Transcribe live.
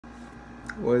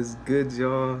What's good,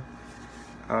 y'all?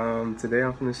 Today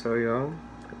I'm gonna show y'all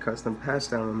a custom patch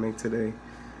that I'm gonna make today,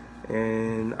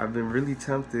 and I've been really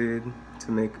tempted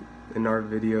to make an art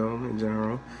video in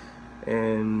general,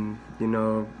 and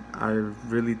I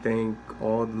really thank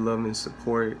all the love and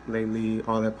support lately,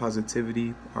 all that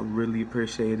positivity. I really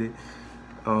appreciate it.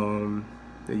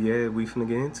 But yeah, we finna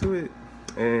get into it,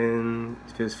 and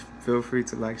just feel free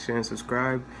to like, share, and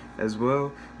subscribe as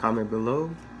well. Comment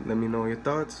below, let me know your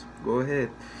thoughts. Go ahead.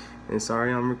 And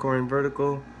sorry I'm recording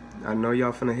vertical. I know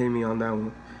y'all finna hate me on that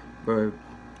one, but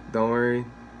don't worry,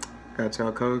 got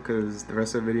y'all covered, because the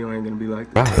rest of the video ain't gonna be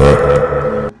like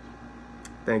that.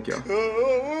 Thank y'all.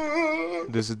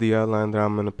 This is the outline that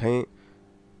I'm gonna paint,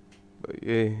 but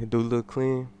yeah, it do look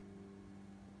clean.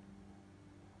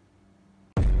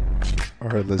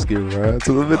 Alright, let's get right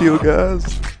to the video,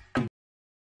 guys.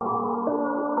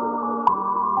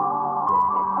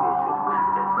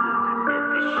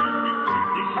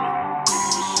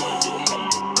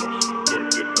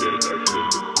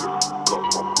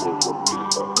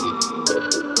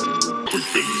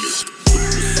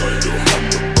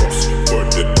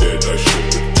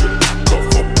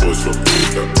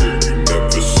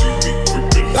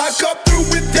 I come through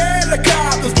with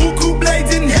helicopters, buku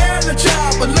blades in hella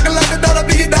chopper, looking like a dollar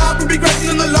be a dime, be grassy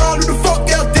on the lawn. Who the fuck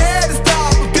out there to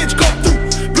stop a bitch come through?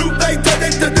 Blue face turn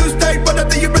into new state, but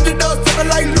after you original, something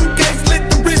like Luke Cage, slit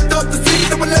the wrist off the scene.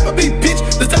 There will never be bitch.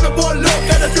 The 7-boy look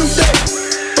at a new day.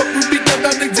 But Ruby does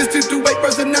not exist in two-way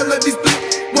personalities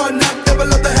split. One half devil,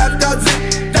 other half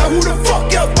doesn't. Now who the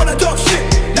fuck else wanna talk shit?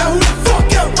 Now who the fuck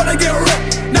else wanna get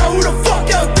ripped? Now who the fuck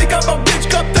else think I'm a bitch?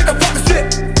 Come take a fucking shit.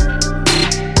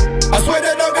 I swear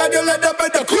that dog got you let up in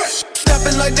the crib.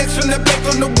 Snapping like dicks from the back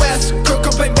on the west. Crook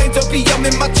up and veins, opium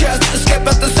in my chest. Escape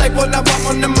out the sight when I'm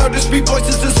on the murder street.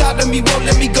 Voices inside of me won't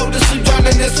let me go to sleep.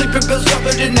 Drowning in sleeping pills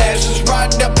covered in ashes.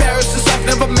 Riding down Paris since I've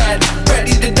never met.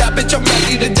 Ready to die, bitch, I'm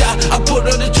ready to die. I put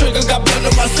on the trigger, got blood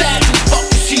on my sack.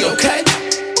 Fuck, is she okay?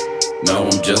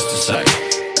 No, I'm just a sight.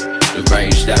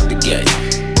 Deranged out the gate.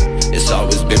 It's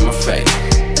always been my fate.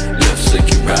 Lil'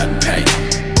 Saeki riding pain.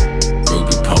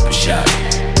 Ruby pumping shot.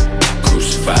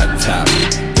 Crucified and top.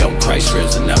 Young Christ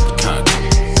risen out the concrete.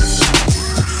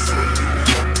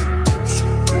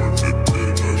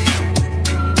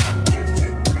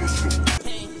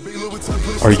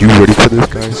 Are you ready for this,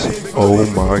 guys? Oh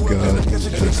my god,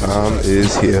 the time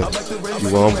is here. You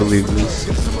won't believe this.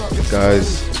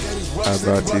 Guys, I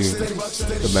brought you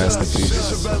the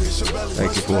masterpiece.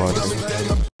 Thank you for watching.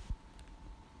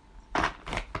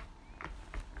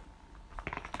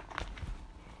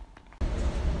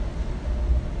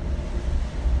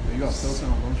 You got cell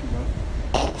sound, don't you, bro?